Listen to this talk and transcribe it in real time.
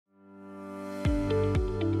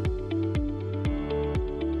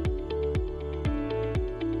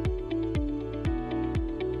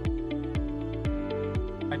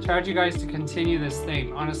encourage you guys to continue this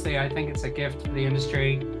theme. Honestly, I think it's a gift to the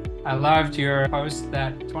industry. I loved your post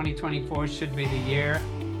that 2024 should be the year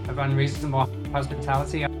of unreasonable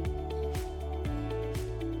hospitality.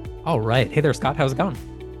 All right. Hey there, Scott. How's it going?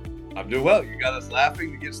 I'm doing well. You got us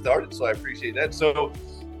laughing to get started, so I appreciate that. So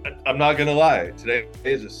I'm not going to lie. Today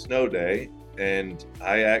is a snow day, and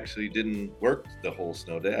I actually didn't work the whole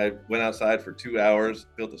snow day. I went outside for 2 hours,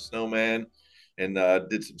 built a snowman, and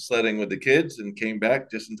did some sledding with the kids and came back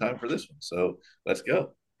just in time for this one. So let's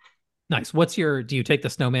go. Nice. Do you take the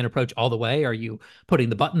snowman approach all the way? Are you putting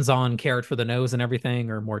the buttons on, carrot for the nose and everything,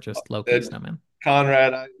 or more just low-key snowman?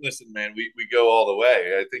 Conrad, listen, man, we go all the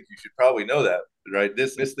way. I think you should probably know that, right?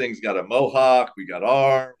 This thing's got a mohawk. We got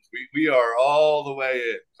arms. We are all the way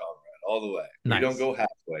in, Conrad, all the way. Nice. We don't go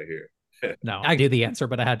halfway here. No, I knew the answer,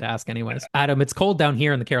 but I had to ask anyways. Adam, it's cold down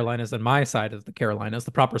here in the Carolinas, and my side of the Carolinas,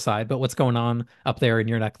 the proper side. But what's going on up there in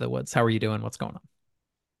your neck of the woods? How are you doing? What's going on?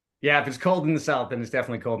 Yeah, if it's cold in the South, then it's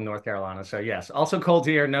definitely cold in North Carolina. So yes, also cold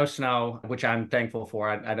here, no snow, which I'm thankful for.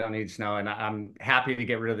 I don't need snow, and I'm happy to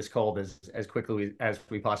get rid of this cold as quickly as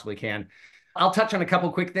we possibly can. I'll touch on a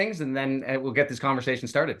couple quick things, and then we'll get this conversation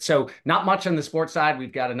started. So not much on the sports side.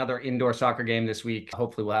 We've got another indoor soccer game this week.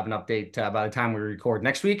 Hopefully we'll have an update by the time we record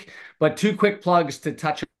next week. But two quick plugs to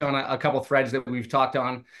touch on a couple threads that we've talked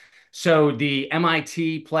on. So the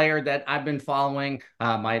MIT player that I've been following,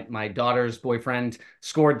 my daughter's boyfriend,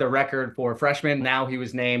 scored the record for freshman. Now he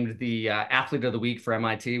was named the athlete of the week for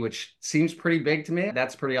MIT, which seems pretty big to me.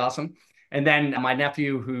 That's pretty awesome. And then my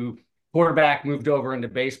nephew, who quarterback, moved over into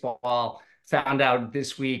baseball, found out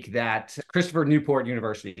this week that Christopher Newport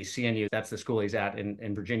University, CNU, that's the school he's at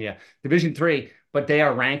in Virginia, Division III, but they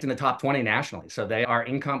are ranked in the top 20 nationally. So they are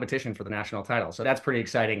in competition for the national title. So that's pretty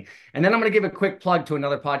exciting. And then I'm going to give a quick plug to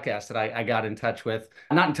another podcast that I got in touch with,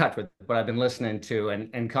 not in touch with, but I've been listening to.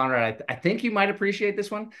 And Conrad, I think you might appreciate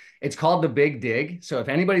this one. It's called The Big Dig. So if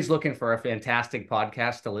anybody's looking for a fantastic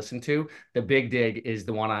podcast to listen to, The Big Dig is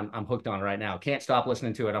the one I'm hooked on right now. Can't stop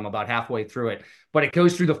listening to it. I'm about halfway through it, but it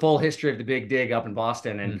goes through the full history of the Big Dig up in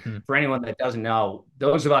Boston. And for anyone that doesn't know,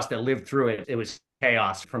 those of us that lived through it, it was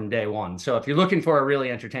chaos from day one. So if you're looking for a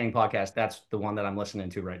really entertaining podcast, that's the one that I'm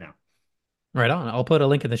listening to right now. Right on. I'll put a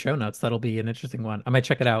link in the show notes. That'll be an interesting one. I might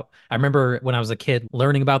check it out. I remember when I was a kid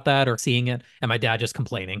learning about that or seeing it, and my dad just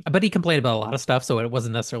complaining. But he complained about a lot of stuff, so it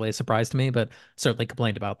wasn't necessarily a surprise to me, but certainly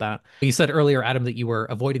complained about that. You said earlier, Adam, that you were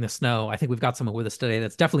avoiding the snow. I think we've got someone with us today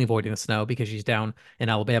that's definitely avoiding the snow because she's down in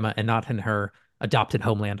Alabama and not in her adopted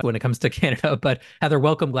homeland when it comes to Canada. But Heather,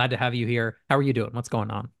 welcome. Glad to have you here. How are you doing? What's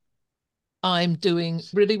going on? I'm doing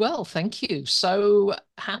really well, thank you. So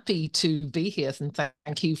happy to be here, and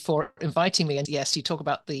thank you for inviting me. And yes, you talk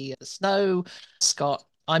about the snow, Scott.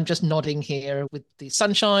 I'm just nodding here with the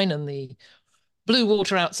sunshine and the blue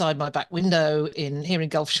water outside my back window here in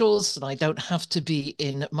Gulf Shores, and I don't have to be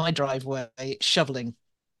in my driveway shoveling.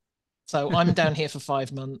 So I'm down here for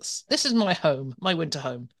 5 months. This is my home, my winter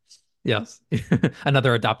home. Yes,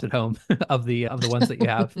 another adopted home of the ones that you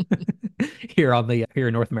have here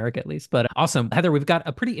in North America, at least. But awesome, Heather, we've got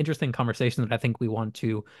a pretty interesting conversation that I think we want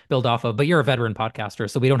to build off of. But you're a veteran podcaster,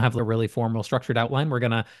 so we don't have a really formal, structured outline. We're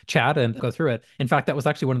gonna chat and go through it. In fact, that was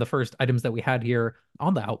actually one of the first items that we had here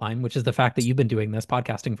on the outline, which is the fact that you've been doing this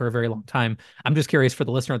podcasting for a very long time. I'm just curious, for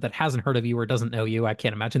the listener that hasn't heard of you or doesn't know you, I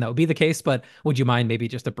can't imagine that would be the case, but would you mind maybe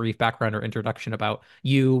just a brief background or introduction about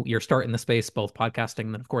you, your start in the space, both podcasting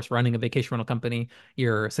and then of course running a vacation rental company,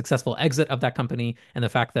 your successful exit of that company, and the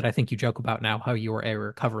fact that I think you joke about now how you are a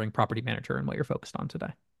recovering property manager and what you're focused on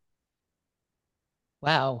today?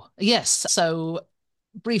 Wow. Yes. So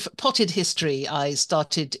brief potted history. I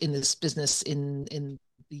started in this business in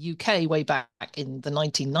the UK way back in the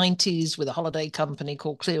 1990s with a holiday company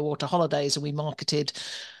called Clearwater Holidays, and we marketed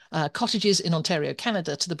cottages in Ontario,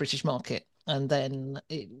 Canada, to the British market. And then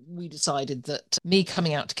we decided that me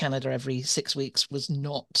coming out to Canada every 6 weeks was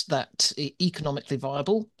not that economically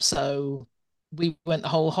viable. So we went the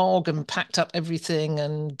whole hog and packed up everything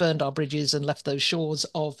and burned our bridges and left those shores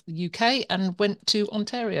of the UK and went to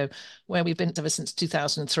Ontario, where we've been ever since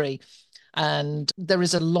 2003. And there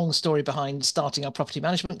is a long story behind starting our property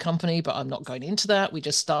management company, but I'm not going into that. We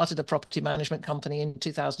just started a property management company in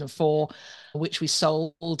 2004, which we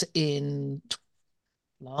sold in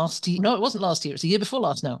last year. No, it wasn't last year. It's the year before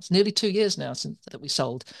last now. It's nearly 2 years now since that we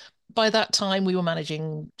sold. By that time, we were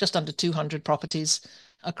managing just under 200 properties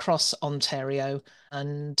across Ontario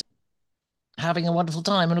and having a wonderful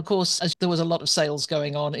time. And of course, as there was a lot of sales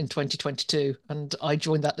going on in 2022, and I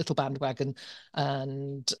joined that little bandwagon.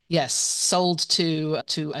 And yes, sold to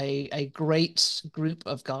a great group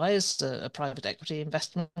of guys, a private equity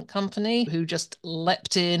investment company who just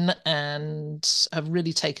leapt in and have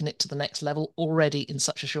really taken it to the next level already in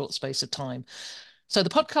such a short space of time. So the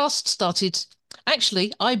podcast started.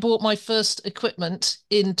 Actually, I bought my first equipment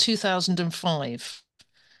in 2005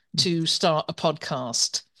 to start a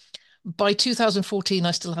podcast. By 2014,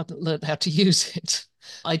 I still hadn't learned how to use it.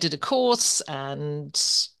 I did a course and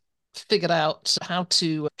figured out how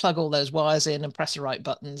to plug all those wires in and press the right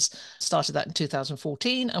buttons. Started that in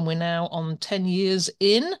 2014, and we're now on 10 years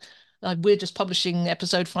in. We're just publishing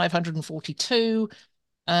episode 542.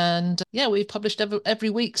 And yeah, we've published every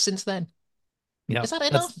week since then. Yeah. Is that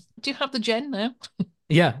enough? Do you have the gen now?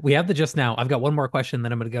 Yeah, we have the just now. I've got one more question,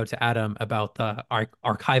 then I'm going to go to Adam about the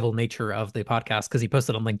archival nature of the podcast, because he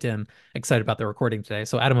posted on LinkedIn, excited about the recording today.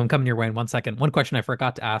 So Adam, I'm coming your way in 1 second. One question I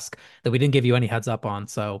forgot to ask that we didn't give you any heads up on,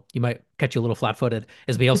 so you might catch you a little flat-footed,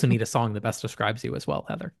 is we also need a song that best describes you as well,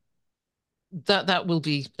 Heather. That will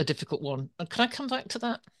be a difficult one. Can I come back to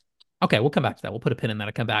that? Okay, we'll come back to that. We'll put a pin in that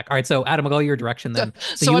and come back. All right, so Adam, I'll go your direction then.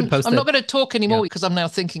 So I'm not going to talk anymore because I'm now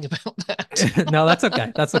thinking about that. No, that's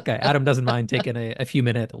okay. That's okay. Adam doesn't mind taking a few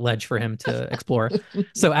minute ledge for him to explore.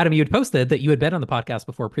 So Adam, you had posted that you had been on the podcast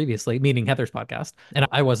before previously, meaning Heather's podcast. And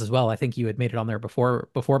I was as well. I think you had made it on there before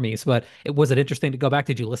me. But was it interesting to go back?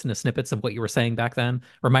 Did you listen to snippets of what you were saying back then?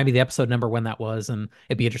 Remind me the episode number when that was. And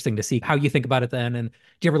it'd be interesting to see how you think about it then. And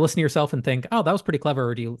do you ever listen to yourself and think, oh, that was pretty clever?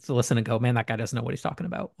 Or do you listen and go, man, that guy doesn't know what he's talking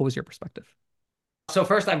about? What was your perspective? So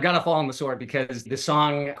first, I've got to fall on the sword because the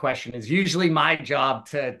song question is usually my job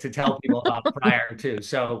to tell people about prior to.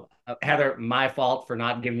 So Heather, my fault for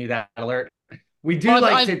not giving you that alert. We do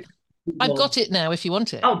I've got it now if you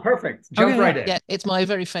want it. Oh, perfect. Jump right in. Yeah, it's my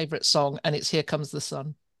very favorite song, and it's Here Comes the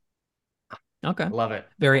Sun. Okay. Love it.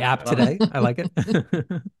 Very apt today. I like it.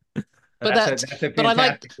 That's a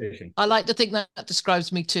fantastic decision. I like to think that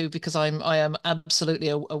describes me too, because I am absolutely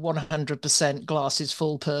a 100% glasses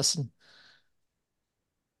full person.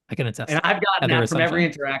 I can attest. And I've gotten that from every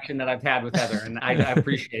interaction that I've had with Heather, and I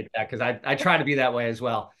appreciate that because I try to be that way as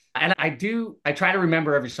well. And I try to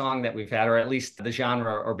remember every song that we've had, or at least the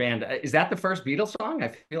genre or band. Is that the first Beatles song? I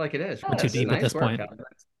feel like it is. We're too deep at this point.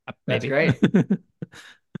 That's great.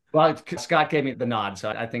 Well, Scott gave me the nod, so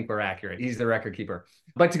I think we're accurate. He's the record keeper.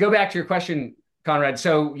 But to go back to your question, Conrad,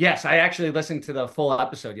 so yes, I actually listened to the full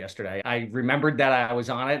episode yesterday. I remembered that I was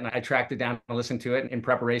on it, and I tracked it down and listened to it in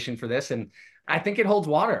preparation for this. And I think it holds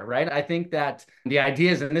water, right? I think that the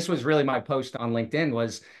ideas, and this was really my post on LinkedIn,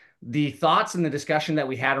 was the thoughts and the discussion that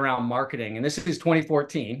we had around marketing. And this is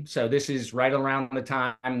 2014. So this is right around the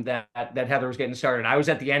time that Heather was getting started. I was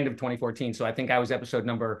at the end of 2014. So I think I was episode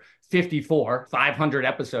number 54, 500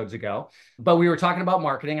 episodes ago. But we were talking about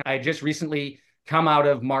marketing. I just recently come out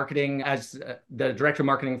of marketing as the director of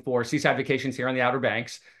marketing for Seaside Vacations here on the Outer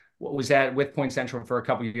Banks. Was with Point Central for a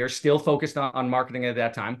couple of years, still focused on marketing at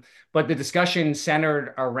that time. But the discussion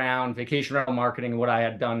centered around vacation rental marketing and what I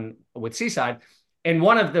had done with Seaside. And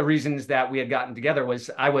one of the reasons that we had gotten together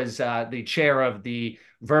was I was the chair of the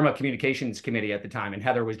Verma Communications Committee at the time, and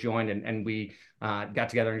Heather was joined, and we got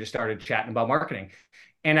together and just started chatting about marketing.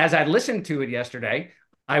 And as I listened to it yesterday,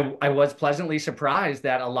 I was pleasantly surprised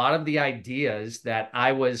that a lot of the ideas that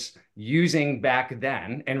I was using back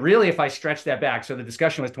then, and really if I stretch that back, so the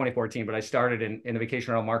discussion was 2014, but I started in the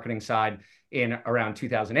vacation rental marketing side in around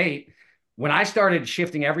 2008. When I started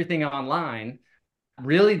shifting everything online,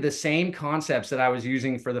 really the same concepts that I was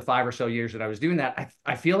using for the 5 or so years that I was doing that,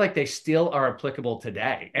 I feel like they still are applicable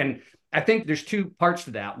today. And I think there's two parts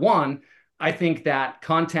to that. One, I think that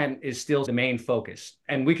content is still the main focus,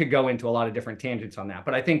 and we could go into a lot of different tangents on that,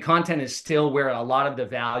 but I think content is still where a lot of the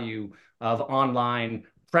value of online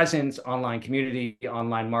presence, online community,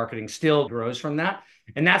 online marketing still grows from that.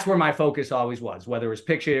 And that's where my focus always was, whether it was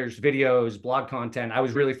pictures, videos, blog content. I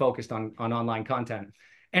was really focused on online content,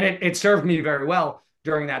 and it served me very well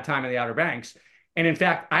during that time in the Outer Banks. And in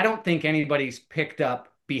fact, I don't think anybody's picked up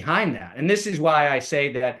behind that. And this is why I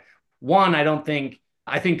say that, one,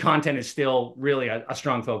 I think content is still really a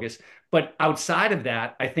strong focus. But outside of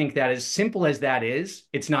that, I think that as simple as that is,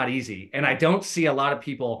 it's not easy. And I don't see a lot of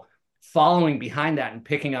people following behind that and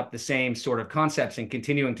picking up the same sort of concepts and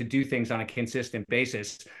continuing to do things on a consistent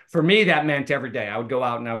basis. For me, that meant every day I would go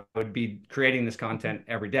out and I would be creating this content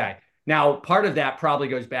every day. Now, part of that probably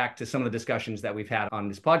goes back to some of the discussions that we've had on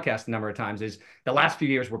this podcast a number of times. Is the last few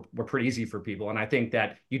years were pretty easy for people. And I think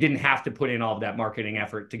that you didn't have to put in all of that marketing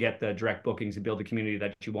effort to get the direct bookings and build the community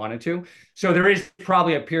that you wanted to. So there is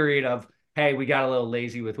probably a period of hey, we got a little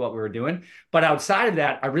lazy with what we were doing. But outside of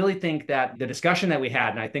that, I really think that the discussion that we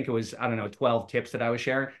had, and I think it was, I don't know, 12 tips that I was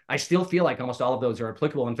sharing, I still feel like almost all of those are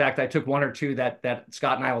applicable. In fact, I took one or two that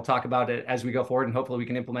Scott and I will talk about it as we go forward, and hopefully we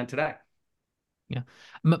can implement today. Yeah.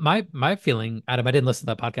 My feeling, Adam, I didn't listen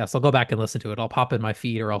to that podcast. I'll go back and listen to it. I'll pop in my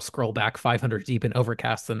feed or I'll scroll back 500 deep in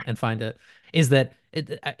Overcast and find it. Is that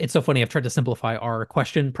it's so funny. I've tried to simplify our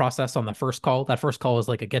question process on the first call. That first call is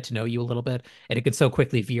like a get to know you a little bit. And it could so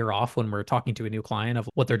quickly veer off when we're talking to a new client of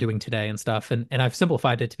what they're doing today and stuff. And I've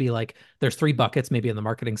simplified it to be like there's three buckets maybe on the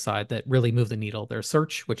marketing side that really move the needle. There's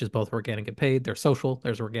search, which is both organic and paid. There's social,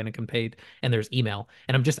 there's organic and paid, and there's email.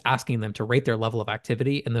 And I'm just asking them to rate their level of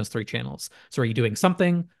activity in those three channels. So are you doing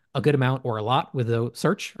something, a good amount or a lot with the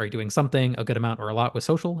search? Are you doing something, a good amount or a lot with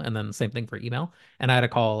social? And then the same thing for email. And I had a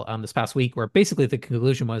call this past week where basically the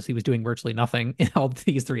conclusion was he was doing virtually nothing in all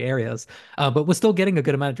these three areas, but was still getting a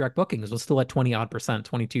good amount of direct bookings, was still at 20 odd percent,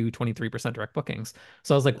 22, 23% direct bookings.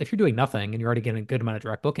 So I was like, if you're doing nothing and you're already getting a good amount of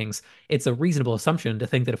direct bookings, it's a reasonable assumption to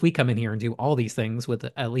think that if we come in here and do all these things with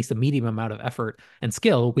at least a medium amount of effort and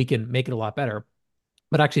skill, we can make it a lot better.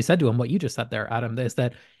 But I actually said to him what you just said there, Adam, is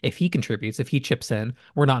that if he contributes, if he chips in,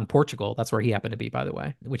 we're not in Portugal. That's where he happened to be, by the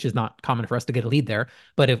way, which is not common for us to get a lead there.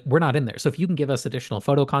 But if we're not in there, so if you can give us additional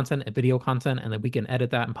photo content and video content, and then we can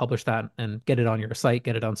edit that and publish that and get it on your site,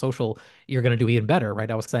 get it on social, you're going to do even better,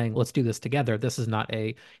 right? I was saying, let's do this together. This is not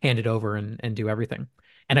a hand it over and do everything.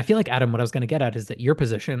 And I feel like, Adam, what I was going to get at is that your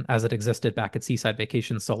position as it existed back at Seaside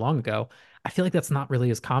Vacations so long ago, I feel like that's not really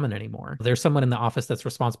as common anymore. There's someone in the office that's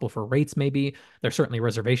responsible for rates, maybe. There's certainly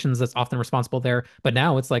reservations that's often responsible there. But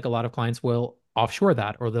now it's like a lot of clients will offshore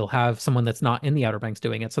that, or they'll have someone that's not in the Outer Banks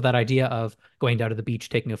doing it. So that idea of going down to the beach,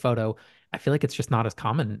 taking a photo, I feel like it's just not as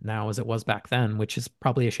common now as it was back then, which is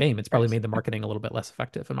probably a shame. It's probably made the marketing a little bit less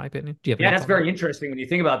effective, in my opinion. Do you have that's very interesting when you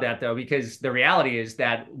think about that, though, because the reality is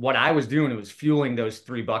that what I was doing was fueling those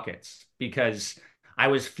three buckets, because I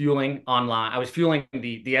was fueling online. I was fueling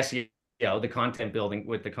the SEO, the content building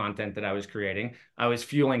with the content that I was creating. I was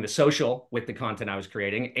fueling the social with the content I was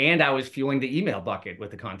creating, and I was fueling the email bucket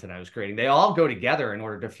with the content I was creating. They all go together in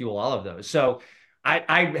order to fuel all of those. So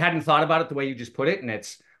I hadn't thought about it the way you just put it, and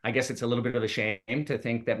I guess it's a little bit of a shame to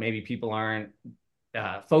think that maybe people aren't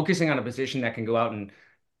focusing on a position that can go out and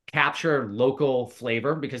capture local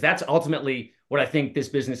flavor, because that's ultimately what I think this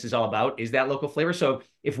business is all about, is that local flavor. So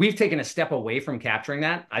if we've taken a step away from capturing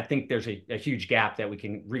that, I think there's a huge gap that we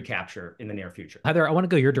can recapture in the near future. Heather, I want to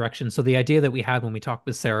go your direction. So the idea that we had when we talked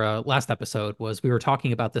with Sarah last episode was we were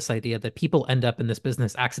talking about this idea that people end up in this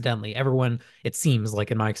business accidentally. Everyone, it seems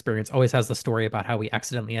like in my experience, always has the story about how we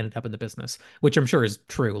accidentally ended up in the business, which I'm sure is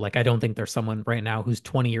true. Like, I don't think there's someone right now who's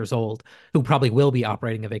 20 years old who probably will be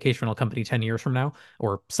operating a vacation rental company 10 years from now,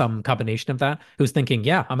 or some combination of that, who's thinking,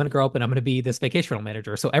 yeah, I'm going to grow up and I'm going to be this vacation rental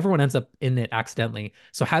manager. So everyone ends up in it accidentally.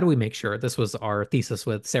 So how do we make sure? This was our thesis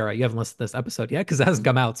with Sarah. You haven't listened to this episode yet because it hasn't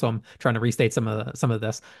come out, so I'm trying to restate some of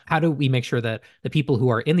this. How do we make sure that the people who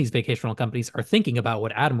are in these vacation rental companies are thinking about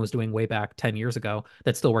what Adam was doing way back 10 years ago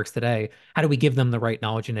that still works today? How do we give them the right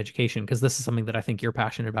knowledge and education? Because this is something that I think you're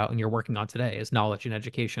passionate about and you're working on today, is knowledge and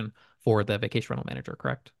education for the vacation rental manager,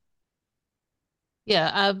 correct?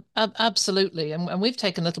 Yeah, absolutely. And we've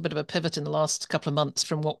taken a little bit of a pivot in the last couple of months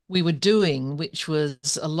from what we were doing, which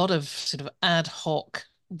was a lot of sort of ad hoc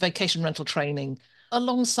vacation rental training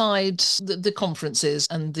alongside the conferences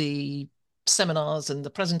and the seminars and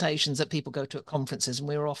the presentations that people go to at conferences. And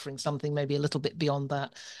we were offering something maybe a little bit beyond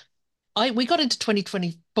that. We got into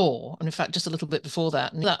 2024, and in fact, just a little bit before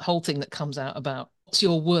that, and that whole thing that comes out about what's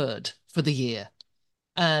your word for the year?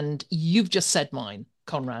 And you've just said mine,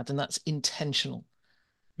 Conrad, and that's intentional.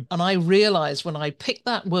 And I realized when I picked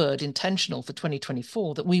that word intentional for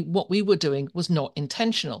 2024 that what we were doing was not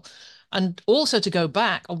intentional. And also, to go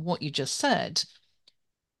back on what you just said,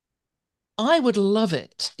 I would love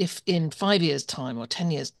it if in 5 years' time or 10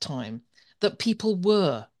 years' time that people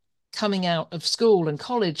were coming out of school and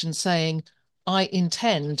college and saying, I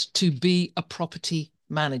intend to be a property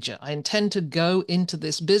manager. I intend to go into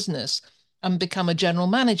this business and become a general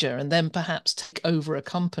manager and then perhaps take over a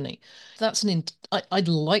company. I'd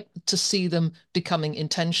like to see them becoming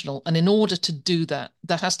intentional. And in order to do that,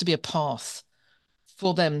 there has to be a path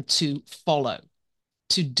for them to follow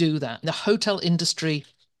to do that. The hotel industry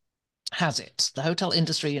has it. The hotel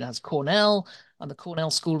industry has Cornell and the Cornell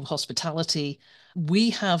School of Hospitality. We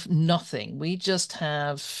have nothing. We just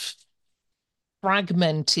have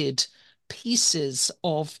fragmented pieces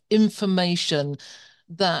of information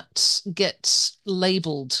that gets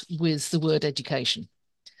labeled with the word education.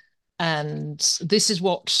 And this is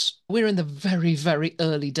what we're in the very, very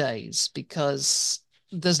early days, because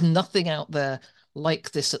there's nothing out there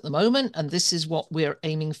like this at the moment, and this is what we're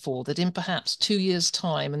aiming for, that in perhaps 2 years'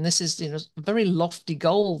 time, and this is, a very lofty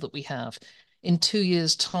goal that we have, in 2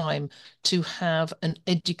 years' time, to have an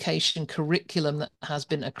education curriculum that has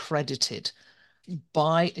been accredited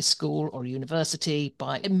by a school or university,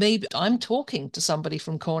 maybe I'm talking to somebody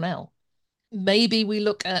from Cornell. Maybe we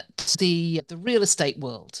look at the real estate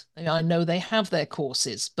world. I know they have their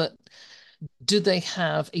courses, but do they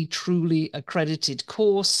have a truly accredited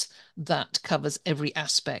course that covers every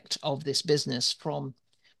aspect of this business?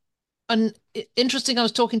 And interesting, I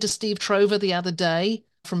was talking to Steve Trover the other day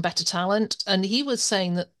from Better Talent, and he was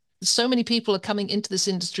saying that so many people are coming into this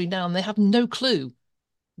industry now and they have no clue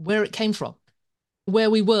where it came from, where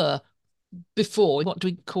we were before. What do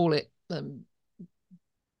we call it?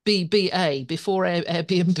 BBA, before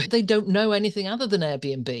Airbnb. They don't know anything other than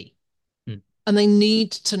Airbnb. And they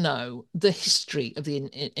need to know the history of the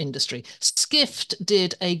industry. Skift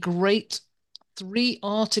did a great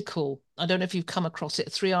 3-article, I don't know if you've come across it,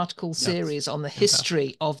 3-article series on the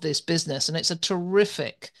history of this business. And it's a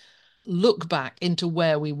terrific look back into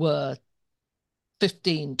where we were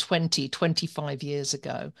 15, 20, 25 years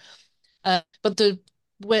ago. But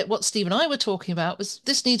what Steve and I were talking about was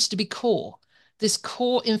this needs to be core, this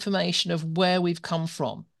core information of where we've come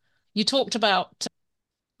from. You talked about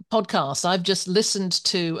podcasts. I've just listened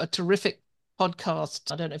to a terrific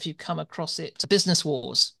podcast. I don't know if you've come across it, Business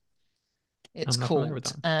Wars, it's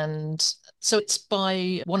called. And so it's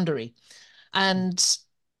by Wondery. And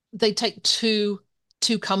they take two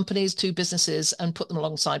companies, two businesses, and put them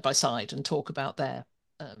along side by side and talk about their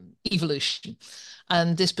evolution.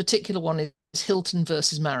 And this particular one is Hilton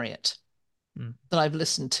versus Marriott that I've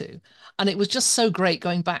listened to. And it was just so great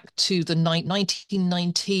going back to the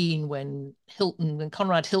 1919 when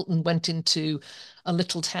Conrad Hilton went into a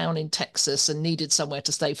little town in Texas and needed somewhere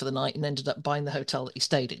to stay for the night and ended up buying the hotel that he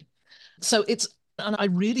stayed in. So and I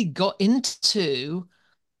really got into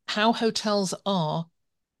how hotels are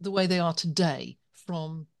the way they are today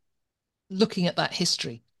from looking at that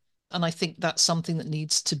history. And I think that's something that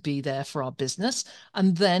needs to be there for our business.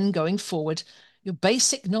 And then going forward, your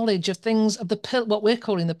basic knowledge of things, of what we're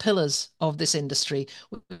calling the pillars of this industry: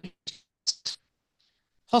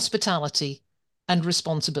 hospitality and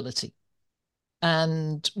responsibility.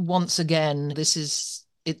 And once again,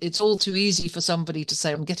 it's all too easy for somebody to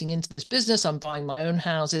say, I'm getting into this business, I'm buying my own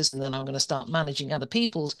houses, and then I'm going to start managing other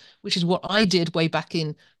people's, which is what I did way back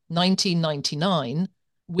in 1999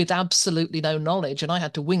 with absolutely no knowledge, and I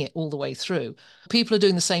had to wing it all the way through. People are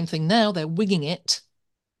doing the same thing now. They're winging it,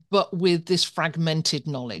 but with this fragmented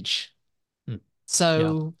knowledge.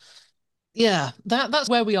 So that's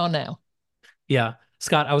where we are now. Yeah.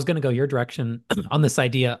 Scott, I was going to go your direction on this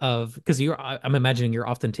idea of, because I'm imagining you're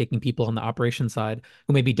often taking people on the operations side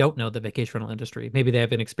who maybe don't know the vacation rental industry. Maybe they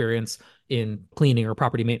have an experience in cleaning or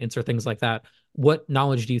property maintenance or things like that. What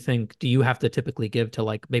knowledge do you have to typically give to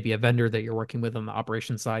like maybe a vendor that you're working with on the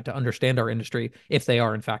operations side to understand our industry if they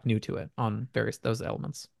are in fact new to it on those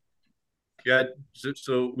elements? Yeah,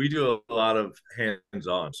 so we do a lot of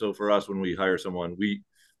hands-on. So for us, when we hire someone,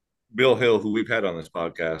 Bill Hill, who we've had on this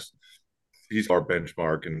podcast, he's our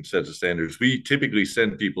benchmark and sets the standards. We typically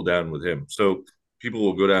send people down with him. So people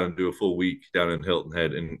will go down and do a full week down in Hilton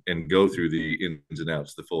Head and go through the ins and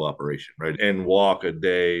outs, the full operation, right? And walk a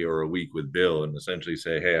day or a week with Bill and essentially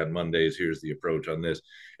say, hey, on Mondays, here's the approach on this,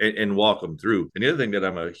 and walk them through. And the other thing that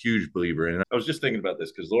I'm a huge believer in, and I was just thinking about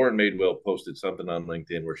this because Lauren Madewell posted something on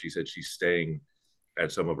LinkedIn where she said she's staying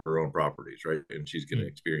at some of her own properties, right? And she's going to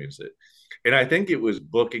experience it. And I think it was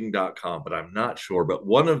booking.com, but I'm not sure. But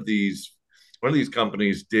one of these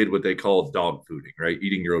companies did what they call dog fooding, right?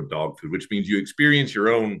 Eating your own dog food, which means you experience your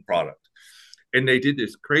own product. And they did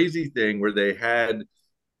this crazy thing where they had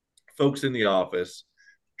folks in the office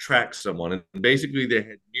track someone. And basically they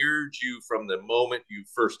had mirrored you from the moment you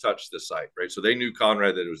first touched the site, right? So they knew,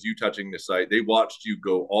 Conrad, that it was you touching the site. They watched you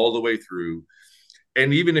go all the way through.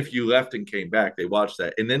 And even if you left and came back, they watched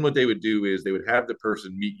that. And then what they would do is they would have the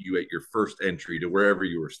person meet you at your first entry to wherever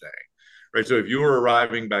you were staying, right? So if you were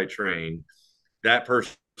arriving by train, that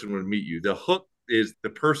person would meet you. The hook is the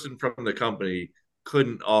person from the company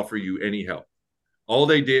couldn't offer you any help. All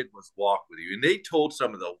they did was walk with you. And they told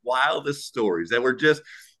some of the wildest stories that were just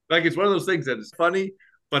like, it's one of those things that is funny,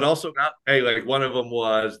 but also not. Hey, like one of them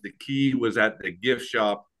was the key was at the gift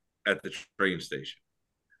shop at the train station.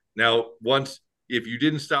 Now, if you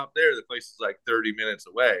didn't stop there, the place is like 30 minutes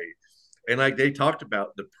away. And like they talked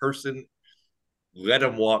about, the person let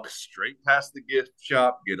them walk straight past the gift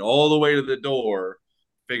shop, get all the way to the door,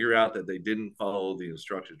 figure out that they didn't follow the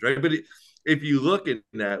instructions, right? But if you look at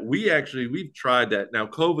that, we've tried that. Now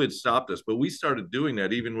COVID stopped us, but we started doing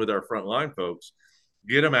that even with our frontline folks.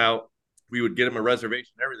 Get them out. We would get them a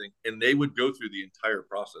reservation and everything, and they would go through the entire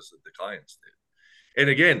process that the clients did. And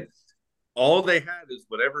again, all they had is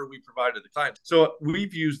whatever we provided the client. So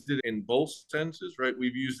we've used it in both senses, right?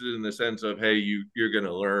 We've used it in the sense of, hey, you're going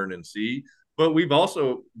to learn and see, but we've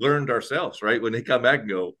also learned ourselves, right? When they come back and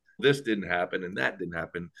go, this didn't happen and that didn't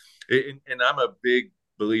happen. And I'm a big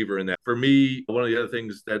believer in that. For me, one of the other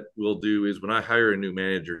things that we'll do is when I hire a new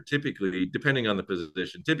manager, typically, depending on the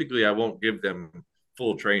position, typically I won't give them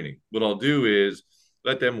full training. What I'll do is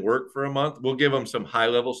let them work for a month. We'll give them some high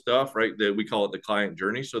level stuff, right? That we call it the client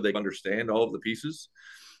journey, so they understand all of the pieces.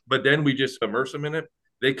 But then we just immerse them in it.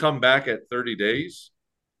 They come back at 30 days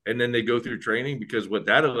and then they go through training, because what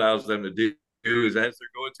that allows them to do is, as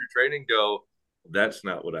they're going through training, go, that's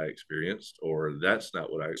not what I experienced, or that's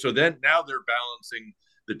not what I. So then now they're balancing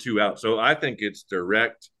the two out. So I think it's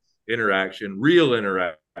direct interaction, real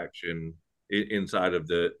interaction inside of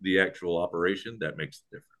the actual operation that makes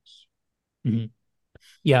the difference. Mm-hmm.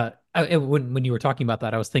 Yeah, when you were talking about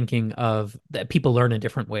that, I was thinking of that people learn in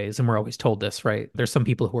different ways, and we're always told this, right? There's some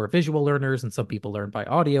people who are visual learners, and some people learn by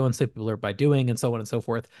audio, and some people learn by doing, and so on and so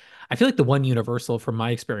forth. I feel like the one universal from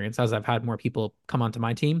my experience, as I've had more people come onto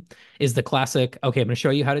my team, is the classic, okay, I'm going to show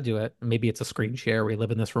you how to do it. Maybe it's a screen share. We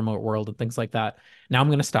live in this remote world and things like that. Now I'm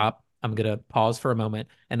going to stop. I'm going to pause for a moment,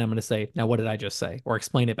 and I'm going to say, now, what did I just say? Or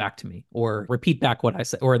explain it back to me, or repeat back what I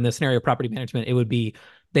said. Or in the scenario of property management, it would be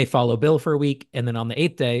they follow Bill for a week, and then on the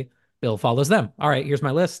 8th day, Bill follows them. All right, here's my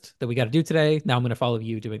list that we got to do today. Now I'm going to follow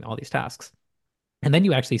you doing all these tasks. And then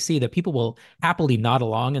you actually see that people will happily nod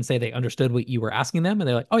along and say they understood what you were asking them. And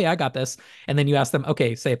they're like, oh yeah, I got this. And then you ask them,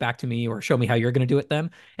 okay, say it back to me, or show me how you're going to do it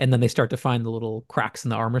then. And then they start to find the little cracks in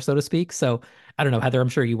the armor, so to speak. So I don't know, Heather, I'm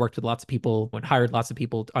sure you worked with lots of people and hired lots of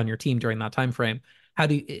people on your team during that time frame.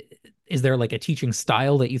 Is there like a teaching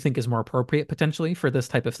style that you think is more appropriate potentially for this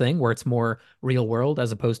type of thing, where it's more real world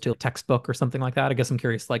as opposed to a textbook or something like that? I guess I'm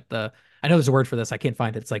curious, like I know there's a word for this, I can't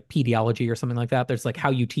find it. It's like pediology or something like that. There's like how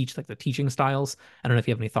you teach, like the teaching styles. I don't know if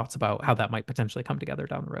you have any thoughts about how that might potentially come together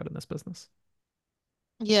down the road in this business.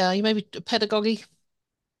 Yeah, you maybe pedagogy.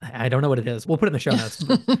 I don't know what it is. We'll put it in the show notes.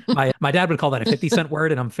 my dad would call that a 50-cent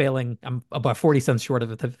word, and I'm about 40 cents short of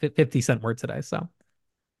the 50-cent word today. So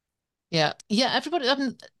yeah, everybody.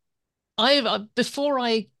 Before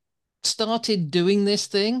I started doing this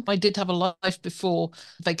thing, I did have a life before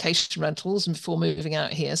vacation rentals and before moving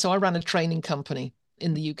out here. So I ran a training company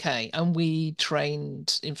in the UK, and we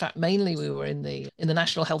trained, in fact, mainly we were in the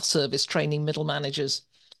National Health Service training middle managers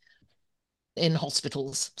in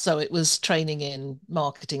hospitals. So it was training in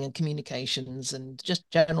marketing and communications and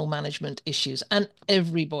just general management issues. And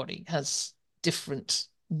everybody has different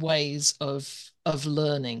ways of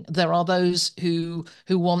learning. There are those who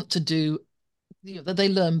want to do, they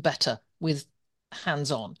learn better with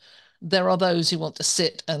hands-on. There are those who want to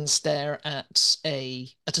sit and stare at a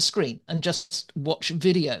screen and just watch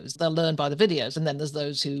videos. They'll learn by the videos. And then there's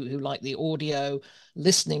those who like the audio,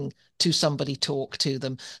 listening to somebody talk to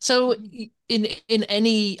them. So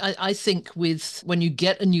I think when you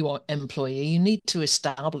get a new employee, you need to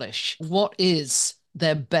establish what is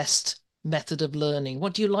their best method of learning.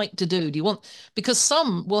 What do you like to do? Because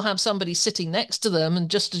some will have somebody sitting next to them,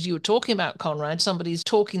 and just as you were talking about, Conrad, somebody's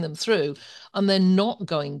talking them through, and they're not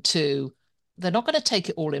going to take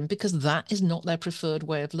it all in, because that is not their preferred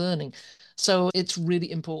way of learning. So it's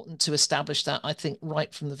really important to establish that, I think,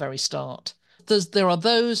 right from the very start. There are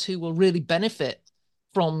those who will really benefit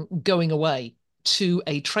from going away to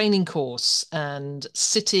a training course and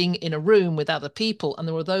sitting in a room with other people, and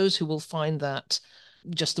there are those who will find that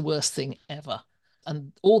just the worst thing ever.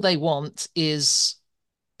 And all they want is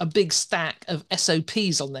a big stack of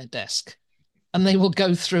SOPs on their desk. And they will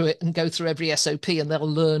go through it and go through every SOP, and they'll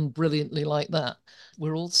learn brilliantly like that.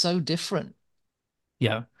 We're all so different.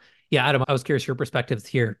 Yeah. Yeah, Adam, I was curious your perspectives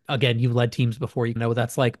here. Again, you've led teams before. You know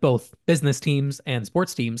that's like both business teams and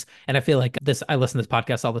sports teams. And I feel like I listen to this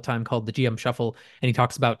podcast all the time called the GM Shuffle, and he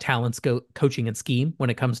talks about talents, coaching, and scheme when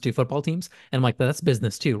it comes to football teams. And I'm like, that's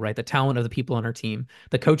business too, right? The talent of the people on our team.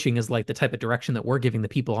 The coaching is like the type of direction that we're giving the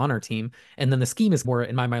people on our team. And then the scheme is more,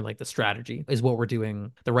 in my mind, like the strategy is what we're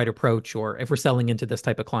doing, the right approach, or if we're selling into this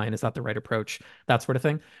type of client, is that the right approach? That sort of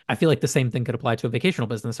thing. I feel like the same thing could apply to a vacational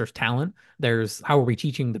business. There's talent. There's how are we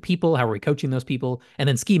teaching the people people? How are we coaching those people? And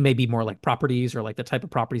then scheme may be more like properties or like the type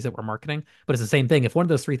of properties that we're marketing. But it's the same thing. If one of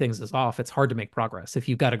those three things is off, it's hard to make progress. If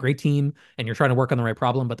you've got a great team and you're trying to work on the right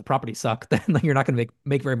problem, but the properties suck, then you're not going to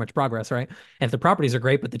make very much progress, right? And if the properties are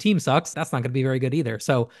great, but the team sucks, that's not going to be very good either.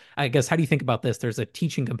 So I guess, how do you think about this? There's a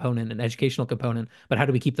teaching component, an educational component, but how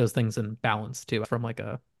do we keep those things in balance too, from like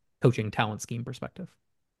a coaching talent scheme perspective?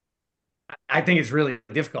 I think it's really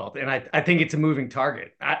difficult. And I think it's a moving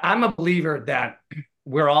target. I'm a believer that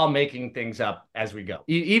we're all making things up as we go,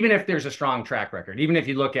 even if there's a strong track record. Even if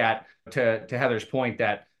you look at, to Heather's point,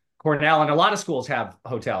 that Cornell and a lot of schools have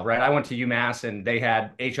hotel, right? I went to UMass and they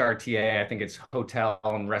had HRTA, I think it's hotel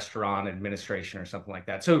and restaurant administration or something like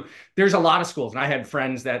that. So there's a lot of schools. And I had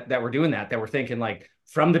friends that were doing that were thinking, like,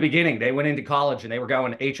 from the beginning, they went into college and they were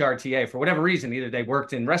going HRTA for whatever reason. Either they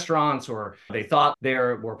worked in restaurants or they thought they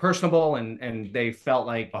were personable and they felt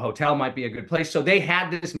like a hotel might be a good place. So they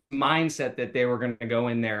had this mindset that they were going to go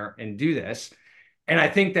in there and do this. And I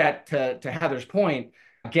think that, to Heather's point,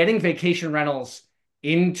 getting vacation rentals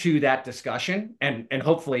into that discussion and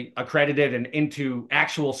hopefully accredited and into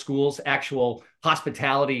actual schools, actual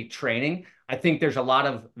hospitality training, I think there's a lot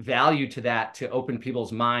of value to that, to open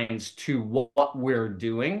people's minds to what we're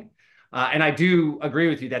doing. And I do agree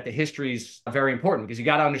with you that the history is very important, because you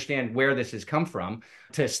got to understand where this has come from.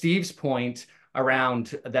 To Steve's point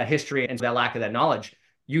around the history and that lack of that knowledge,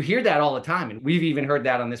 you hear that all the time. And we've even heard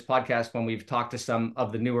that on this podcast when we've talked to some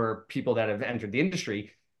of the newer people that have entered the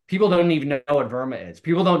industry. People don't even know what Vrma is.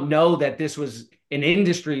 People don't know that this was an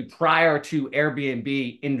industry prior to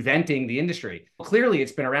Airbnb inventing the industry. Clearly,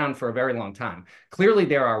 it's been around for a very long time. Clearly,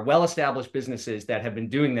 there are well-established businesses that have been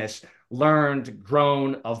doing this, learned,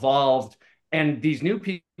 grown, evolved. And these new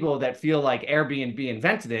people that feel like Airbnb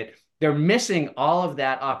invented it, they're missing all of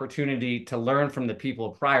that opportunity to learn from the people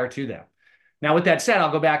prior to them. Now, with that said,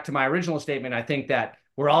 I'll go back to my original statement. I think that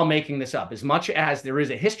we're all making this up. As much as there is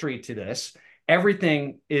a history to this,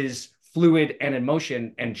 everything is fluid and in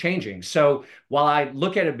motion and changing. So while I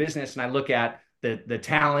look at a business and I look at the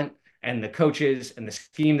talent and the coaches and the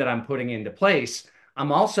scheme that I'm putting into place,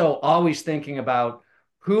 I'm also always thinking about,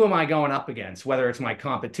 who am I going up against, whether it's my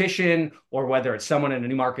competition or whether it's someone in a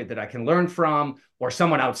new market that I can learn from, or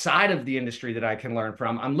someone outside of the industry that I can learn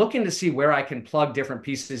from. I'm looking to see where I can plug different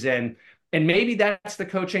pieces in. And maybe that's the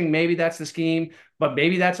coaching, maybe that's the scheme, but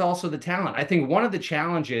maybe that's also the talent. I think one of the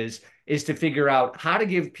challenges is to figure out how to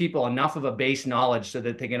give people enough of a base knowledge so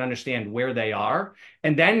that they can understand where they are,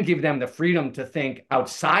 and then give them the freedom to think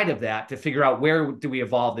outside of that, to figure out where do we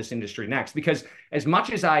evolve this industry next. Because as much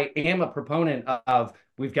as I am a proponent of,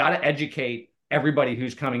 we've got to educate everybody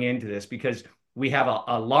who's coming into this, because we have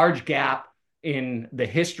a large gap in the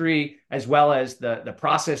history, as well as the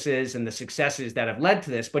processes and the successes that have led to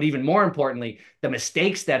this, but even more importantly, the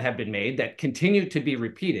mistakes that have been made that continue to be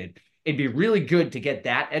repeated. It'd be really good to get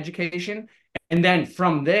that education, and then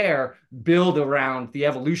from there, build around the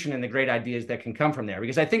evolution and the great ideas that can come from there.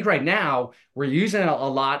 Because I think right now, we're using a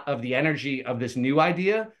lot of the energy of this new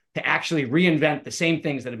idea to actually reinvent the same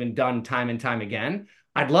things that have been done time and time again.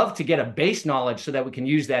 I'd love to get a base knowledge so that we can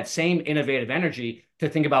use that same innovative energy to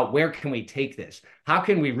think about, where can we take this? How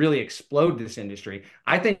can we really explode this industry?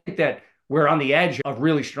 I think that we're on the edge of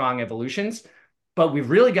really strong evolutions, but we've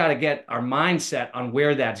really got to get our mindset on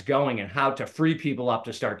where that's going and how to free people up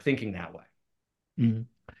to start thinking that way. Mm.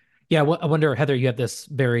 Yeah, well, I wonder, Heather, you have this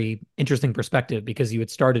very interesting perspective, because you had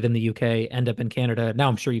started in the UK, end up in Canada. Now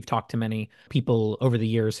I'm sure you've talked to many people over the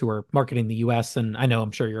years who are marketing the US, and I know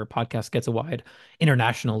I'm sure your podcast gets a wide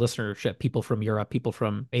international listenership, people from Europe, people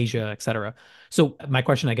from Asia, et cetera. So my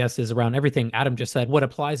question, I guess, is around everything Adam just said. What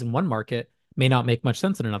applies in one market may not make much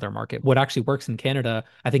sense in another market. What actually works in Canada,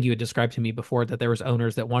 I think you had described to me before that there was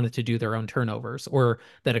owners that wanted to do their own turnovers, or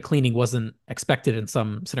that a cleaning wasn't expected in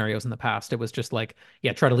some scenarios in the past. It was just like,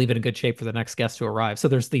 yeah, try to leave it in good shape for the next guest to arrive. So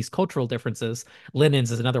there's these cultural differences.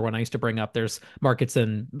 Linens is another one I used to bring up. There's markets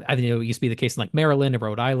in, I think it used to be the case in like Maryland and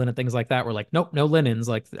Rhode Island and things like that. We're like, nope, no linens.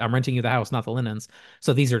 Like, I'm renting you the house, not the linens.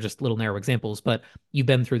 So these are just little narrow examples, but you've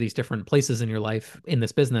been through these different places in your life in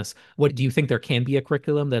this business. What do you think there can be a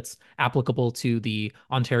curriculum that's applicable to the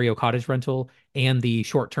Ontario cottage rental and the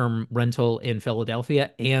short-term rental in Philadelphia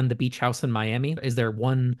and the beach house in Miami? Is there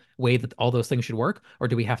one way that all those things should work, or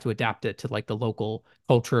do we have to adapt it to like the local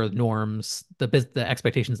culture, norms, the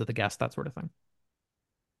expectations of the guest, that sort of thing?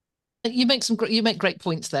 You make great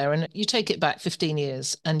points there, and you take it back 15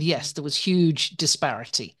 years, and yes, there was huge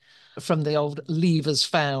disparity from the old leave as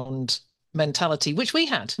found mentality, which we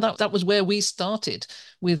had. That was where we started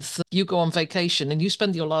with, you go on vacation and you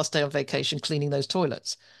spend your last day on vacation cleaning those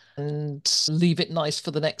toilets and leave it nice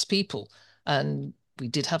for the next people. And we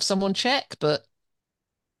did have someone check, but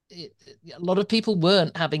a lot of people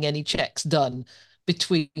weren't having any checks done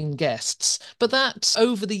between guests. But that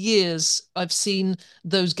over the years, I've seen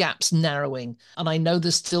those gaps narrowing. And I know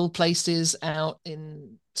there's still places out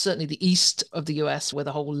in certainly the east of the US where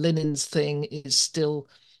the whole linens thing is still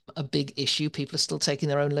a big issue. People are still taking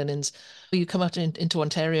their own linens. You come out into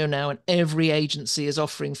Ontario now, and every agency is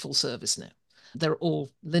offering full service now. They're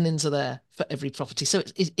all linens are there for every property, so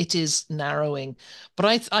it is narrowing.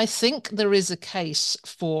 But I think there is a case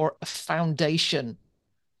for a foundation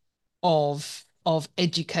of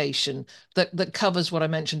education that covers what I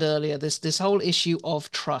mentioned earlier. This whole issue of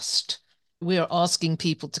trust. We are asking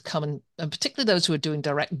people to come and particularly those who are doing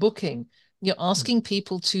direct booking. You're asking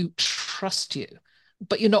people to trust you,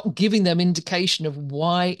 but you're not giving them indication of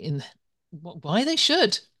why they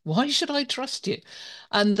should. Why should I trust you?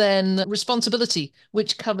 And then responsibility,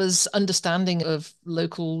 which covers understanding of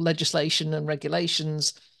local legislation and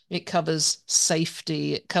regulations. It covers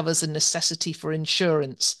safety. It covers the necessity for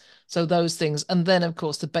insurance. So those things. And then, of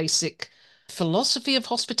course, the basic philosophy of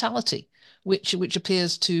hospitality, which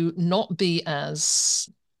appears to not be as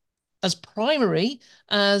primary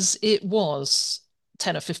as it was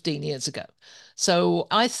 10 or 15 years ago. So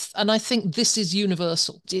I think this is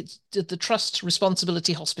universal. The trust,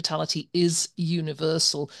 responsibility, hospitality is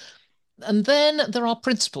universal. And then there are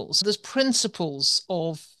principles. There's principles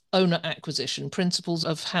of owner acquisition, principles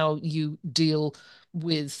of how you deal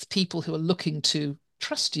with people who are looking to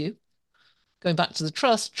trust you. Going back to the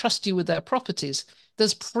trust you with their properties.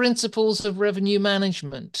 There's principles of revenue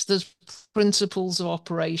management. There's principles of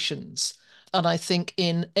operations. And I think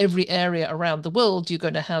in every area around the world, you're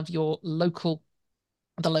going to have the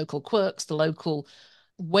local quirks, the local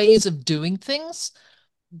ways of doing things,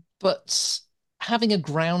 but having a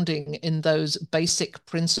grounding in those basic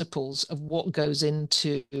principles of what goes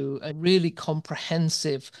into a really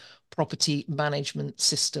comprehensive property management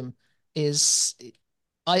system is,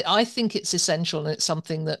 I think it's essential, and it's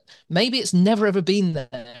something that maybe it's never ever been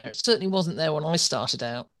there. It certainly wasn't there when I started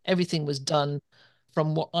out. Everything was done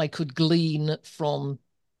from what I could glean from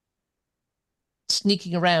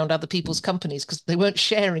sneaking around other people's companies because they weren't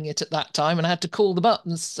sharing it at that time, and I had to call them up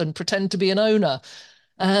and pretend to be an owner.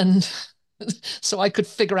 And so I could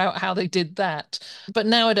figure out how they did that. But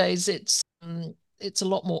nowadays it's a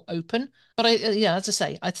lot more open. But as I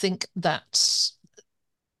say, I think that's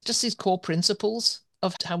just these core principles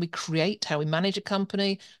of how we create, how we manage a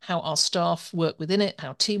company, how our staff work within it,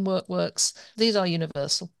 how teamwork works. These are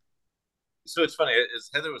universal. So it's funny, as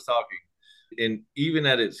Heather was talking, and even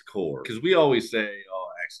at its core, because we always say, oh,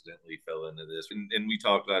 I accidentally fell into this. And we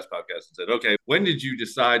talked last podcast and said, okay, when did you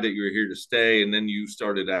decide that you were here to stay? And then you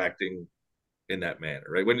started acting in that manner,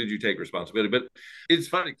 right? When did you take responsibility? But it's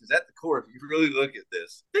funny because at the core, if you really look at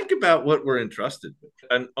this, think about what we're entrusted with.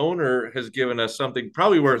 An owner has given us something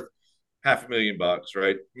probably worth $500,000,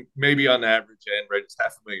 right? Maybe on the average end, right? It's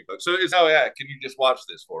 $500,000. So it's can you just watch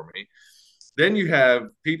this for me? Then you have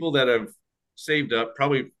people that have saved up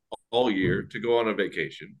probably all year to go on a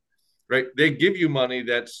vacation, right? They give you money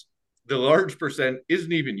that's the large percent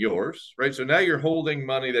isn't even yours, right? So now you're holding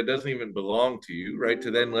money that doesn't even belong to you, right?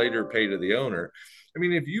 To then later pay to the owner. I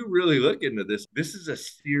mean, if you really look into this, this is a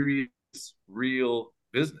serious, real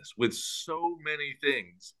business with so many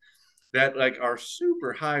things that like are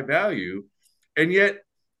super high value. And yet,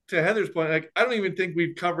 to Heather's point, like I don't even think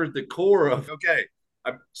we've covered the core of, okay,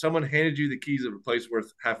 someone handed you the keys of a place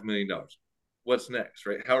worth $500,000. What's next,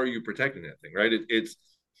 right? How are you protecting that thing, right? It's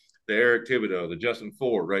the Eric Thibodeau, the Justin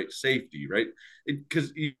Ford, right? Safety, right?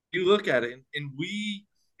 Because you look at it,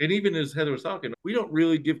 and even as Heather was talking, we don't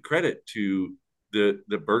really give credit to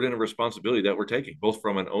the burden of responsibility that we're taking, both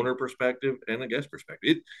from an owner perspective and a guest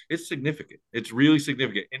perspective. It's significant. It's really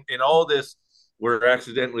significant. In all this, we're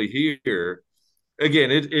accidentally here.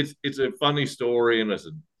 Again, it's a funny story, and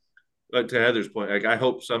listen, to Heather's point, like I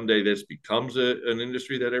hope someday this becomes an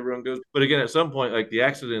industry that everyone goes. But again, at some point, like the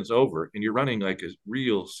accident's over, and you're running like a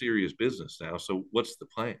real serious business now. So what's the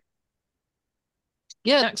plan?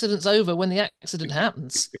 Yeah, accident's over when the accident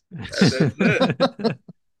happens.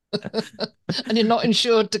 And you're not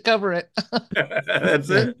insured to cover it. That's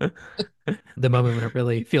it. The moment when it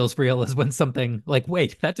really feels real is when something like,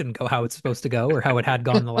 wait, that didn't go how it's supposed to go, or how it had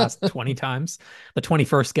gone the last 20 times. The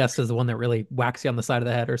 21st guest is the one that really whacks you on the side of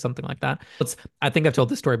the head or something like that. I think I've told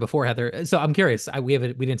this story before, Heather. So I'm curious. We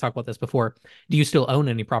didn't talk about this before. Do you still own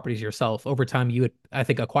any properties yourself? Over time, you had, I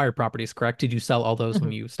think, acquired properties, correct? Did you sell all those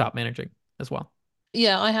when you stopped managing as well?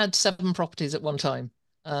 Yeah, I had 7 properties at one time.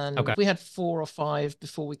 And we had 4 or 5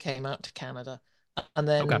 before we came out to Canada. And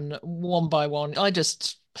then one by one, I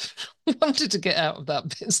just wanted to get out of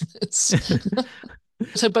that business.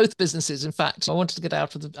 So both businesses, in fact, I wanted to get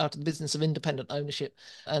out of the business of independent ownership,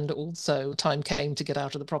 and also time came to get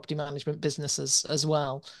out of the property management business as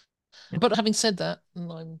well. But having said that,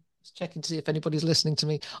 and I'm checking to see if anybody's listening to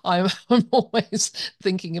me, I'm always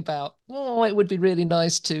thinking about, oh, it would be really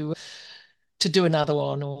nice to do another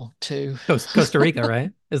one or two. Costa Rica,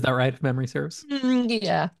 right? Is that right? If memory serves.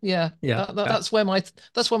 Yeah. Yeah. That's where my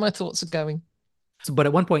thoughts are going. So, but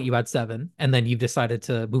at one point you had seven, and then you've decided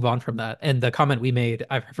to move on from that. And the comment we made,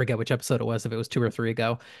 I forget which episode it was, if it was 2 or 3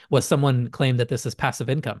 ago, was someone claimed that this is passive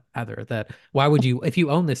income, Heather. That why would you, if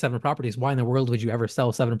you own the 7 properties, why in the world would you ever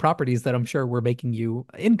sell 7 properties that I'm sure were making you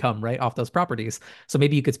income, right, off those properties? So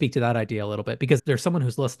maybe you could speak to that idea a little bit, because there's someone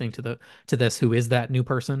who's listening to this who is that new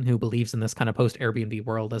person who believes in this kind of post Airbnb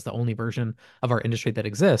world as the only version of our industry that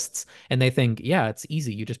exists, and they think, yeah, it's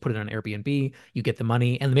easy. You just put it on Airbnb, you get the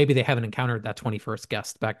money, and maybe they haven't encountered that 21st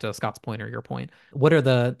guest, back to Scott's point or your point. What are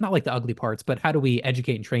the, not like the ugly parts, but how do we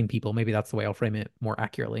educate and train people? Maybe that's the way I'll frame it more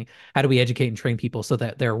accurately. How do we educate and train people so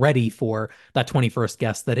that they're ready for that 21st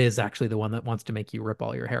guest that is actually the one that wants to make you rip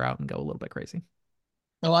all your hair out and go a little bit crazy?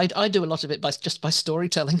 Oh, I do a lot of it by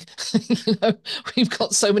storytelling. We've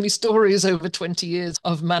got so many stories over 20 years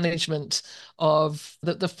of management, of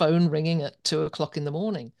the phone ringing at 2 o'clock in the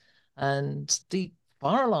morning and the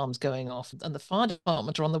fire alarms going off and the fire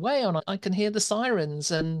department are on the way, and I can hear the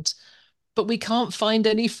sirens, but we can't find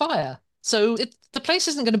any fire. So the place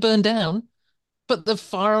isn't going to burn down, but the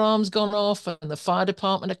fire alarm's gone off and the fire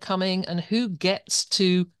department are coming, and who gets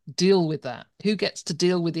to deal with that? Who gets to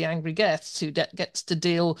deal with the angry guests? Who gets to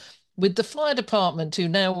deal with the fire department, who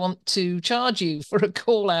now want to charge you for a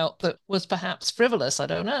call out that was perhaps frivolous? I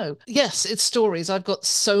don't know. Yes, it's stories. I've got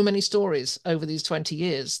so many stories over these 20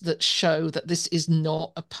 years that show that this is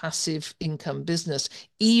not a passive income business,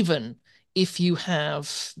 even if you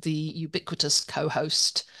have the ubiquitous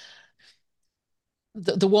co-host,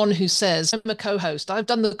 the one who says, I'm a co-host, I've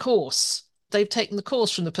done the course. They've taken the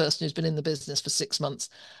course from the person who's been in the business for 6 months.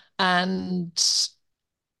 And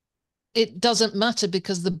it doesn't matter,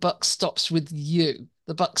 because the buck stops with you.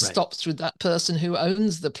 The buck stops with that person who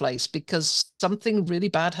owns the place, because something really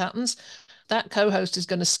bad happens. That co-host is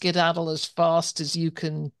going to skedaddle as fast as you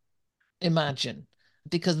can imagine,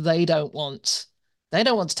 because they don't want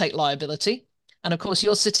to take liability. And of course,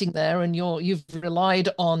 you're sitting there and you've relied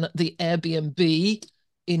on the Airbnb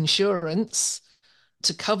insurance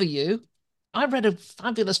to cover you. I read a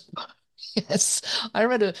fabulous, yes, I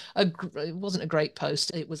read it wasn't a great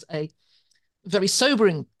post. It was a very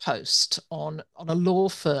sobering post on a law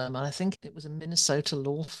firm. And I think it was a Minnesota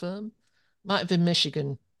law firm, might have been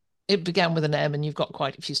Michigan. It began with an M, and you've got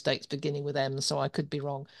quite a few states beginning with M, so I could be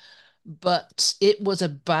wrong. But it was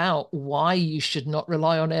about why you should not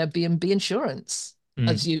rely on Airbnb insurance.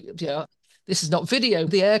 As this is not video.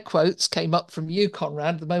 The air quotes came up from you,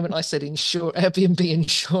 Conrad, the moment I said Airbnb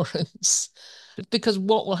insurance. Because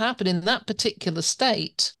what will happen in that particular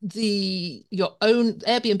state, your own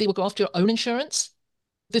Airbnb will go after your own insurance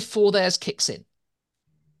before theirs kicks in.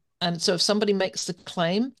 And so if somebody makes the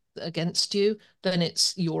claim against you, then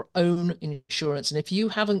it's your own insurance. And if you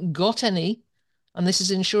haven't got any, and this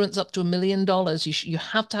is insurance up to $1 million, you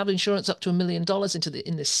have to have insurance up to $1 million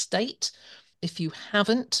in this state. If you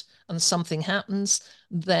haven't and something happens,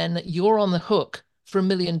 then you're on the hook for $1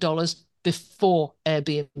 million before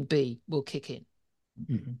Airbnb will kick in.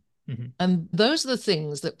 Mm-hmm. Mm-hmm. And those are the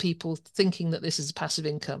things that people thinking that this is passive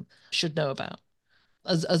income should know about,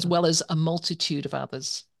 as well as a multitude of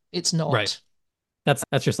others. It's not. Right. That's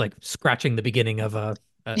just like scratching the beginning of a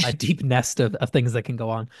deep nest of things that can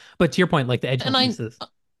go on. But to your point, like the edge pieces.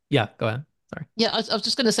 Yeah, go ahead. Sorry. Yeah, I was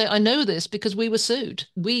just going to say, I know this because we were sued.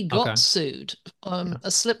 We got sued,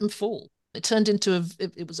 a slip and fall. It turned into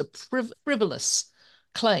it was a frivolous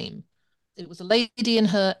claim. It was a lady in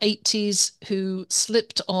her 80s who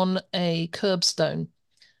slipped on a curbstone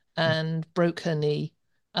and broke her knee,